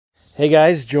Hey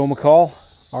guys, Joe McCall,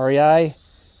 REI,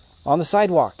 on the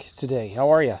sidewalk today.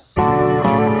 How are you?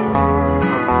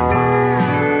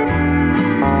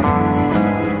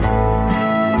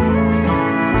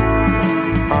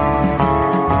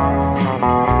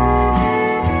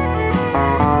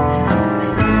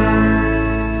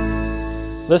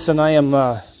 Listen, I am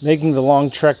making the long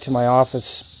trek to my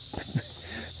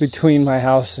office between my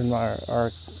house and our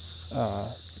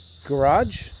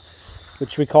garage,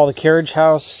 which we call the carriage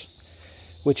house,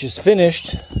 which is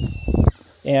finished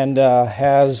and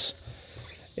has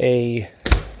it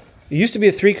used to be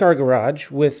a 3-car garage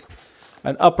with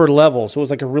an upper level, so it was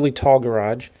like a really tall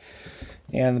garage,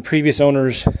 and the previous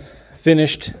owners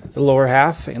finished the lower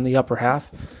half and the upper half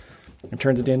and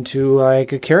turned it into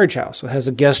like a carriage house. So it has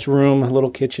a guest room, a little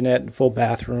kitchenette, and full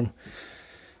bathroom,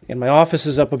 and my office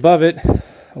is up above it,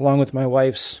 along with my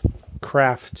wife's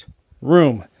craft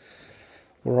room,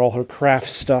 where all her craft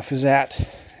stuff is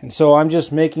at. And so I'm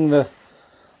just making the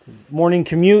morning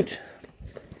commute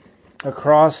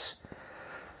across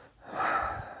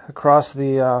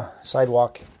the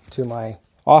sidewalk to my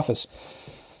office.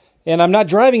 And I'm not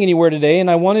driving anywhere today,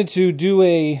 and I wanted to do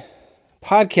a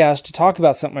podcast to talk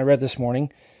about something I read this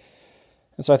morning.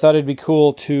 And so I thought it'd be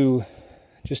cool to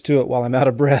just do it while I'm out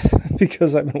of breath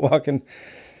because I've been walking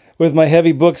with my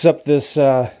heavy books up this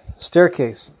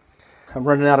staircase. I'm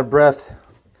running out of breath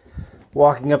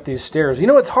walking up these stairs. You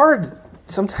know, it's hard.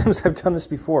 Sometimes I've done this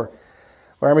before,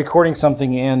 where I'm recording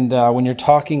something and when you're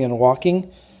talking and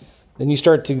walking, then you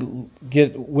start to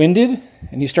get winded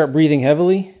and you start breathing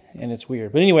heavily, and it's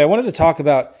weird. But anyway, I wanted to talk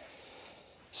about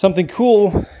something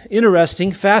cool,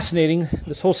 interesting, fascinating,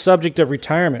 this whole subject of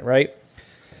retirement, right?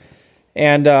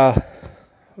 And I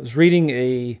was reading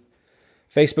a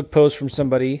Facebook post from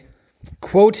somebody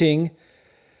quoting,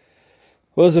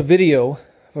 well, it was a video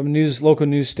from a local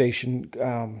news station,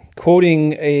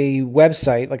 quoting a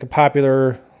website, like a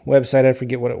popular website, I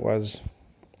forget what it was,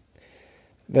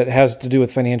 that has to do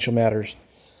with financial matters,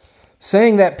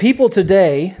 saying that people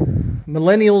today,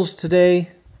 millennials today,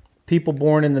 people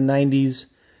born in the 90s,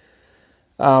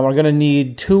 are going to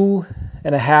need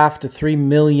 $2.5 to $3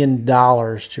 million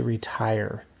to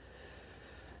retire.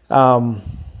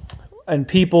 And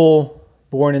people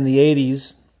born in the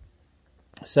 80s,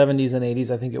 70s and 80s,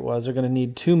 I think it was, are going to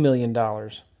need $2 million.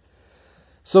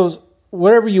 So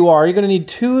wherever you are, you're going to need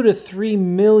 $2 to $3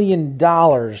 million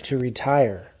to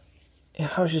retire.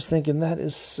 And I was just thinking, that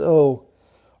is so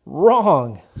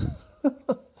wrong.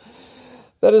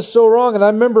 That is so wrong. And I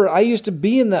remember I used to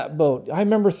be in that boat. I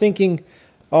remember thinking,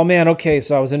 oh man, okay,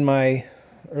 so I was in my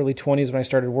early 20s when I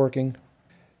started working,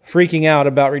 freaking out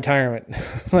about retirement.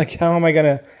 Like, how am I going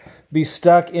to be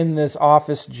stuck in this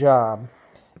office job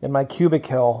in my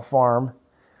cubicle farm,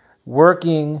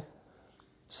 working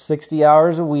 60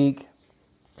 hours a week,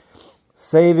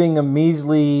 saving a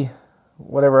measly,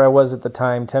 whatever I was at the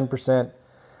time, 10%,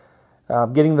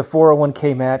 getting the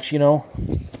 401k match,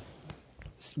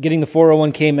 getting the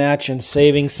 401k match and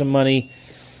saving some money.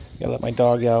 Gotta let my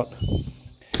dog out.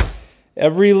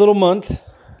 Every little month,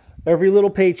 every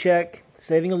little paycheck,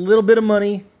 saving a little bit of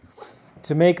money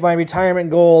to make my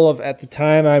retirement goal of, at the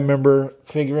time, I remember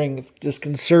figuring just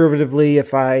conservatively,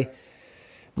 if I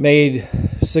made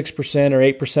 6% or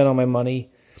 8% on my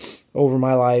money over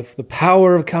my life, the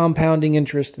power of compounding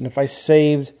interest, and if I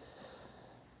saved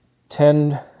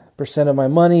 10% of my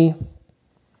money,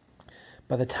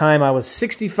 by the time I was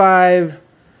 65,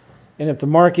 and if the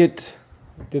market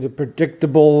did a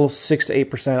predictable 6 to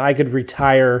 8%, I could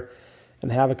retire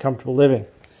and have a comfortable living,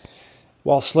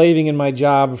 while slaving in my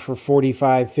job for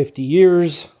 45, 50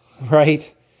 years,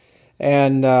 right?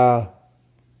 And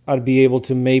I'd be able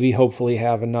to maybe hopefully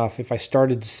have enough if I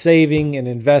started saving and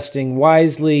investing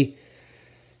wisely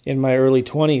in my early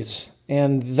 20s.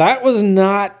 And that was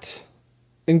not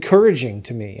encouraging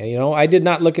to me. I did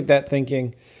not look at that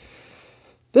thinking,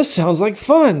 this sounds like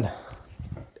fun.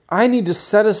 I need to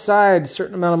set aside a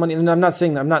certain amount of money. And I'm not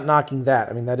saying that, I'm not knocking that.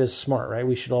 I mean, that is smart, right?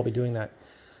 We should all be doing that.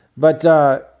 But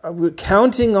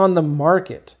counting on the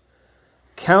market,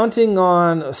 counting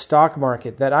on a stock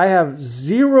market that I have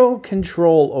zero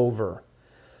control over,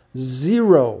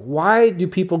 zero. Why do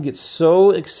people get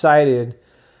so excited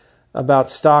about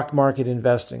stock market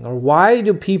investing? Or why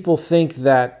do people think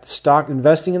that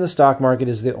investing in the stock market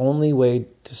is the only way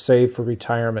to save for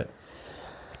retirement?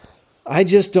 I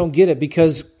just don't get it,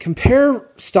 because compare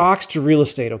stocks to real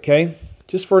estate, okay?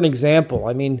 Just for an example,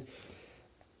 I mean,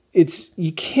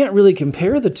 you can't really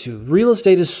compare the two. Real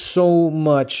estate is so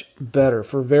much better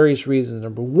for various reasons.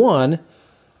 Number one,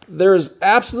 there is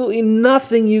absolutely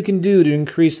nothing you can do to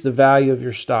increase the value of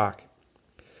your stock.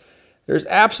 There's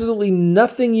absolutely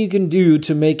nothing you can do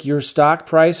to make your stock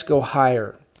price go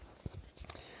higher.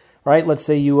 Right? Let's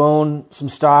say you own some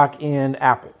stock in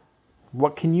Apple.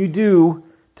 What can you do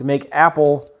to make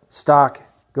Apple stock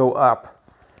go up?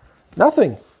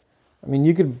 Nothing. I mean,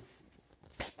 you could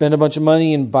spend a bunch of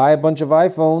money and buy a bunch of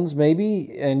iPhones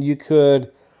maybe, and you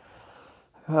could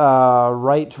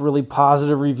write really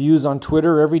positive reviews on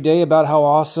Twitter every day about how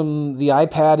awesome the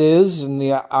iPad is and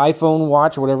the iPhone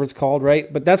watch or whatever it's called,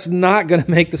 right? But that's not going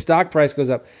to make the stock price goes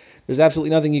up. There's absolutely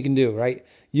nothing you can do, right?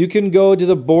 You can go to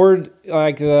the board,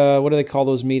 like what do they call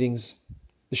those meetings?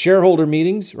 The shareholder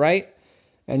meetings, right?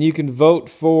 And you can vote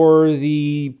for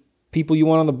the people you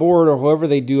want on the board or whoever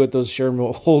they do at those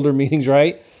shareholder meetings,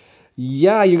 right?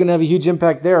 Yeah, you're going to have a huge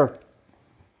impact there.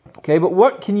 Okay, but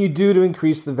what can you do to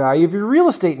increase the value of your real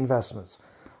estate investments?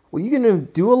 Well, you can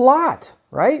do a lot,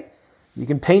 right? You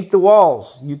can paint the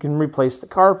walls. You can replace the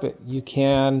carpet. You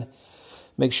can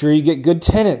make sure you get good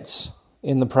tenants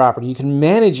in the property. You can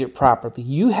manage it properly.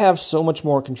 You have so much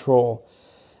more control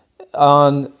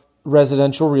on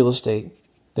residential real estate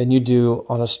than you do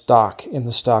on a stock in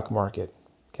the stock market,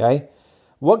 okay?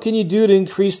 What can you do to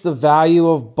increase the value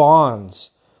of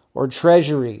bonds or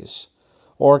treasuries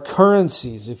or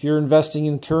currencies if you're investing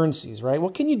in currencies, right?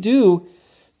 What can you do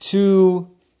to,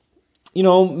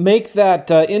 make that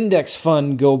index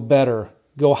fund go better,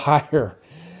 go higher?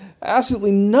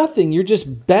 Absolutely nothing. You're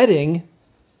just betting.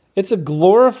 It's a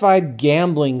glorified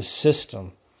gambling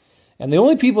system. And the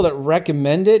only people that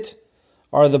recommend it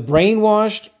are the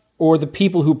brainwashed or the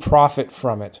people who profit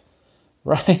from it,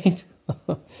 right?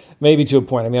 Maybe to a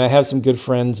point. I mean, I have some good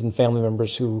friends and family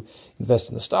members who invest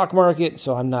in the stock market,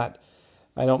 so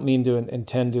I don't mean to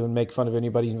intend to make fun of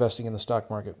anybody investing in the stock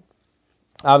market.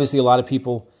 Obviously, a lot of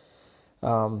people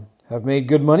have made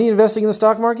good money investing in the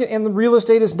stock market, and the real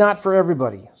estate is not for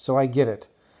everybody, so I get it.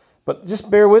 But just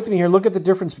bear with me here. Look at the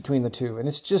difference between the two, and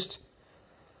it's just,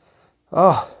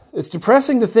 it's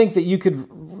depressing to think that you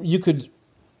could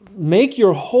make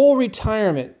your whole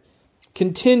retirement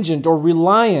contingent or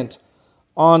reliant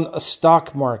on a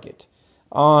stock market,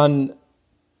 on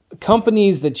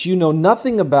companies that you know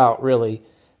nothing about really,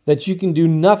 that you can do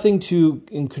nothing to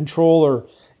control or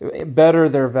better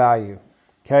their value,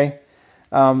 okay?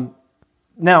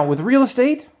 Now, with real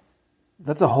estate,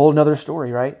 that's a whole nother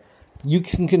story, right? You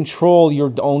can control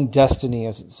your own destiny, in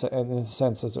a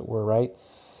sense, as it were, right?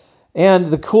 And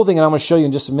the cool thing, and I'm going to show you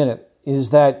in just a minute,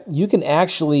 is that you can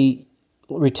actually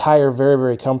retire very,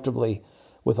 very comfortably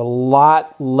with a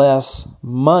lot less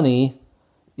money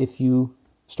if you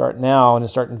start now and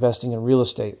start investing in real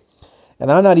estate.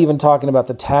 And I'm not even talking about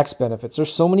the tax benefits.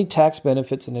 There's so many tax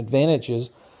benefits and advantages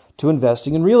to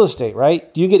investing in real estate,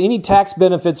 right? Do you get any tax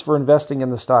benefits for investing in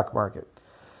the stock market?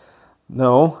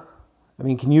 No. I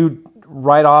mean, can you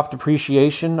write off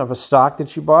depreciation of a stock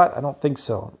that you bought? I don't think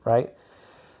so, right?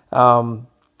 Now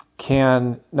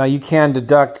you can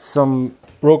deduct some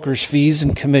broker's fees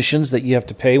and commissions that you have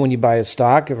to pay when you buy a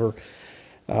stock, or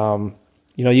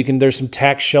there's some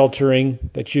tax sheltering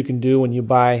that you can do when you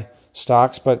buy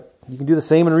stocks, but you can do the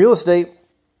same in real estate.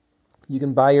 You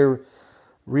can buy your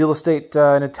real estate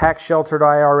in a tax sheltered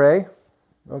IRA.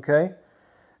 Okay.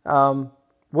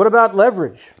 What about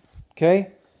leverage?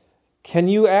 Okay. Can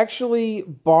you actually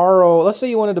borrow? Let's say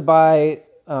you wanted to buy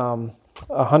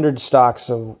 100 stocks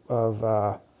of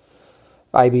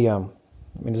IBM.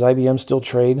 I mean, does IBM still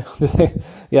trade?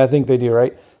 Yeah, I think they do,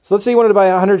 right? So let's say you wanted to buy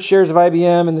 100 shares of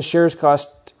IBM, and the shares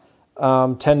cost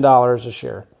 $10 a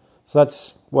share. So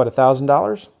that's, what,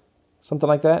 $1,000? Something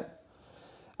like that?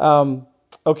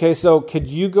 Okay, so could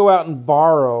you go out and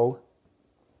borrow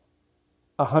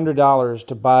 $100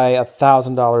 to buy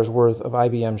 $1,000 worth of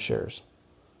IBM shares?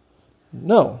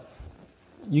 No,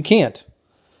 you can't,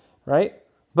 right?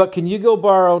 But can you go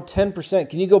borrow 10%?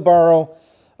 Can you go borrow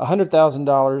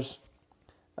 $100,000?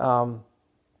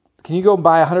 Can you go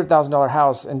buy a $100,000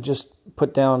 house and just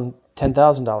put down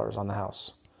 $10,000 on the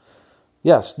house?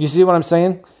 Yes. Do you see what I'm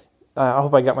saying? I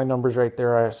hope I got my numbers right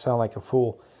there. I sound like a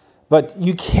fool. But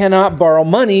you cannot borrow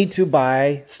money to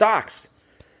buy stocks.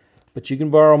 But you can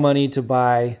borrow money to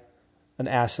buy an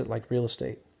asset like real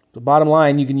estate. The bottom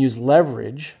line, you can use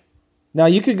leverage. Now,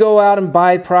 you could go out and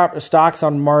buy stocks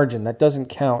on margin. That doesn't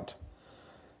count.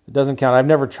 It doesn't count. I've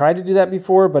never tried to do that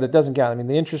before, but it doesn't count. I mean,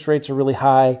 the interest rates are really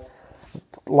high,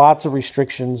 lots of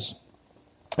restrictions,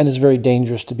 and it's very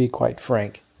dangerous, to be quite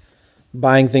frank.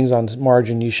 Buying things on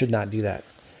margin, you should not do that.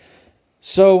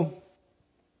 So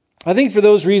I think for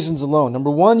those reasons alone, number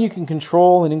one, you can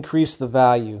control and increase the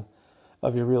value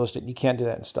of your real estate. You can't do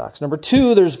that in stocks. Number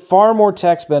two, there's far more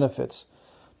tax benefits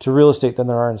to real estate than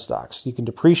there are in stocks. You can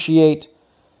depreciate.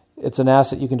 It's an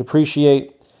asset you can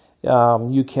depreciate.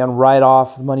 You can write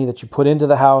off the money that you put into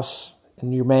the house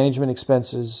and your management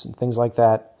expenses and things like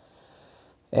that.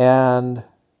 And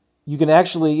you can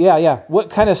actually, what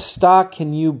kind of stock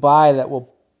can you buy that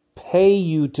will pay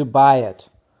you to buy it?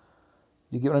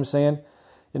 You get what I'm saying?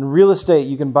 In real estate,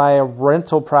 you can buy a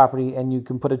rental property and you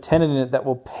can put a tenant in it that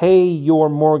will pay your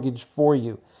mortgage for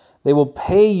you. They will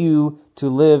pay you to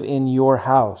live in your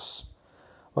house.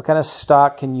 What kind of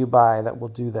stock can you buy that will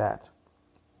do that?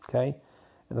 Okay?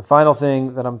 And the final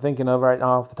thing that I'm thinking of right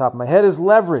now off the top of my head is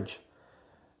leverage.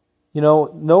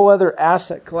 No other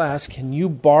asset class can you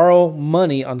borrow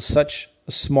money on such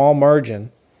a small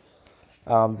margin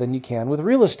than you can with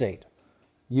real estate.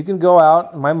 You can go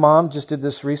out, my mom just did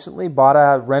this recently, bought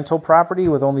a rental property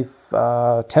with only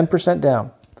 10%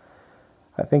 down.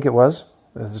 I think it was.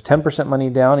 There's 10% money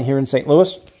down here in St.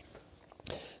 Louis.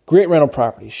 Great rental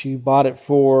property. She bought it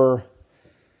for,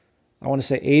 I want to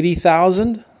say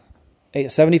 $80,000,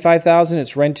 $75,000.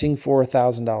 It's renting for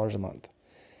 $1,000 a month.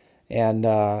 And,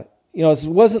 it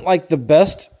wasn't like the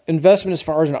best investment as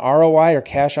far as an ROI or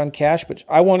cash on cash, but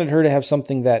I wanted her to have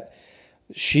something that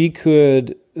she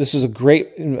could, this is a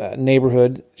great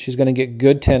neighborhood. She's going to get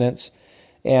good tenants,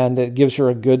 and it gives her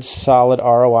a good solid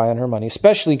ROI on her money,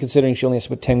 especially considering she only has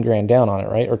to put 10 grand down on it,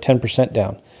 right? Or 10%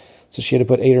 down. So she had to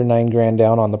put 8 or 9 grand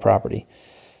down on the property.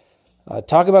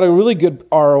 Talk about a really good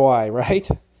ROI, right?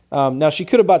 Now she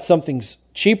could have bought something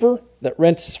cheaper that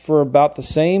rents for about the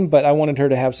same, but I wanted her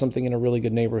to have something in a really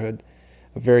good neighborhood,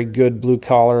 a very good blue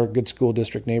collar, good school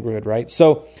district neighborhood, right?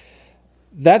 So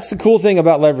that's the cool thing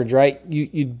about leverage, right?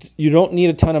 You don't need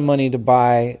a ton of money to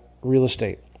buy real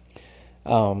estate,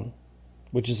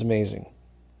 which is amazing.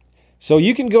 So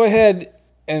you can go ahead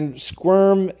and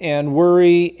squirm and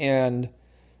worry and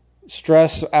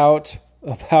stress out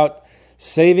about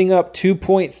saving up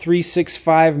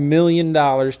 $2.365 million,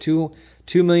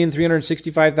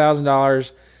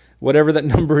 $2,365,000, whatever that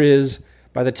number is,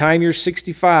 by the time you're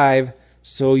 65,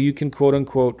 so you can quote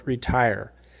unquote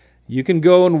retire. You can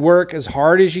go and work as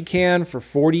hard as you can for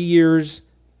 40 years.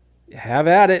 Have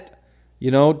at it.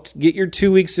 Get your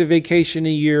 2 weeks of vacation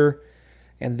a year,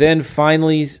 and then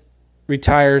finally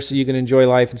retire so you can enjoy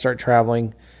life and start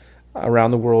traveling around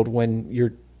the world when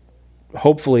you're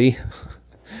hopefully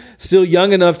still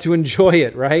young enough to enjoy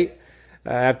it, right?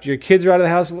 After your kids are out of the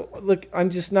house. Look, I'm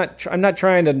not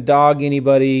trying to dog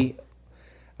anybody.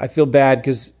 I feel bad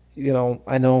because,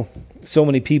 I know so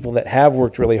many people that have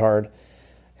worked really hard,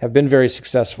 have been very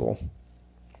successful,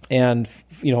 and,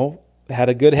 had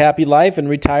a good, happy life and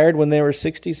retired when they were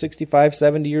 60, 65,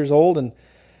 70 years old and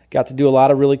got to do a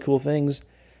lot of really cool things.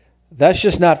 That's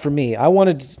just not for me. I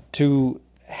wanted to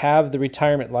have the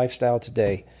retirement lifestyle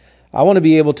today. I want to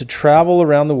be able to travel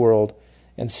around the world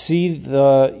and see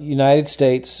the United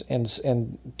States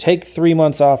and take 3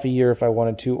 months off a year if I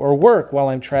wanted to, or work while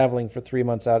I'm traveling for 3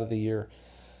 months out of the year,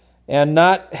 and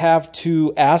not have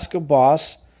to ask a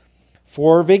boss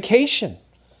for vacation.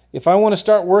 If I want to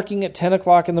start working at 10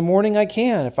 o'clock in the morning, I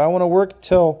can. If I want to work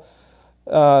till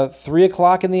 3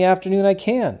 o'clock in the afternoon, I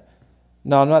can.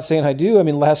 Now, I'm not saying I do.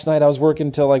 Last night I was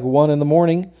working till like 1 in the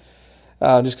morning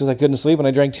just because I couldn't sleep and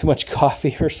I drank too much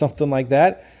coffee or something like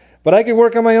that. But I can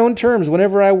work on my own terms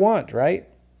whenever I want, right?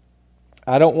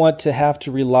 I don't want to have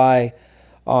to rely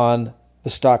on the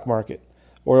stock market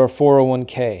or a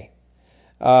 401k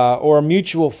or a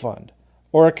mutual fund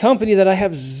or a company that I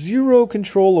have zero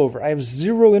control over. I have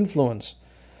zero influence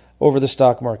over the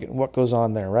stock market and what goes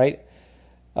on there, right?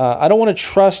 I don't want to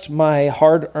trust my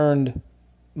hard-earned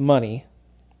money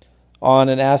on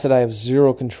an asset I have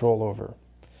zero control over,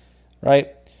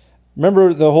 right?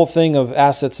 Remember the whole thing of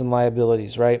assets and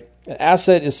liabilities, right? An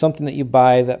asset is something that you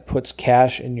buy that puts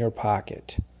cash in your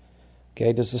pocket.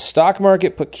 Okay, does the stock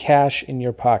market put cash in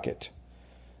your pocket?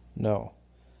 No.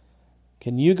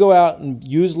 Can you go out and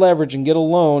use leverage and get a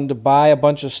loan to buy a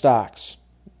bunch of stocks?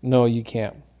 No, you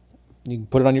can't. You can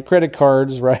put it on your credit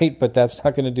cards, right? But that's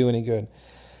not going to do any good,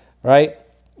 right?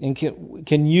 And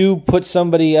can you put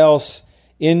somebody else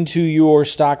into your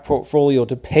stock portfolio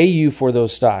to pay you for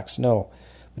those stocks? No.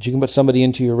 But you can put somebody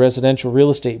into your residential real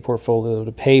estate portfolio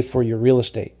to pay for your real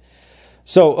estate.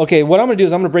 So, okay, what I'm going to do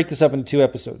is I'm going to break this up into 2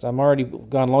 episodes. I'm already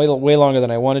gone way longer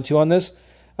than I wanted to on this.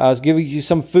 I was giving you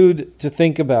some food to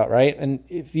think about, right? And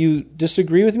if you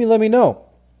disagree with me, let me know.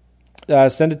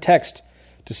 Send a text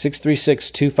to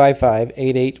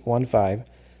 636-255-8815.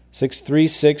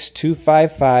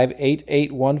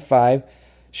 636-255-8815.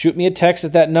 Shoot me a text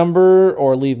at that number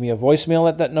or leave me a voicemail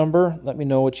at that number. Let me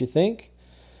know what you think.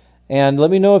 And let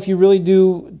me know if you really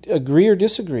do agree or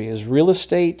disagree. Is real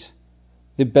estate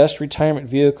the best retirement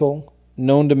vehicle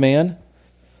known to man?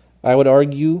 I would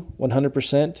argue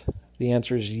 100% The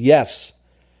answer is yes.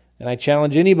 And I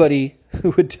challenge anybody who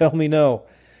would tell me no.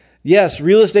 Yes,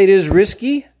 real estate is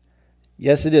risky.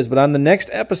 Yes, it is. But on the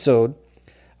next episode,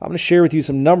 I'm going to share with you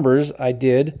some numbers I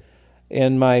did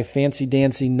in my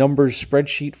fancy-dancy numbers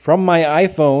spreadsheet from my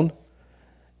iPhone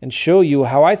and show you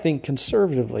how I think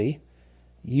conservatively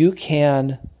you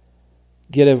can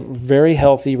get a very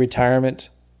healthy retirement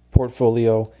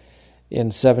portfolio in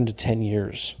 7 to 10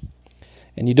 years.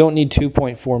 And you don't need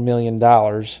 $2.4 million.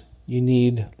 You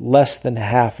need less than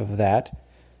half of that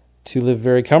to live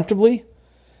very comfortably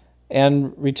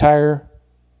and retire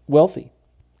wealthy.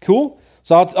 Cool?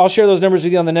 So I'll share those numbers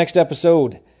with you on the next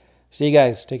episode. See you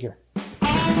guys. Take care.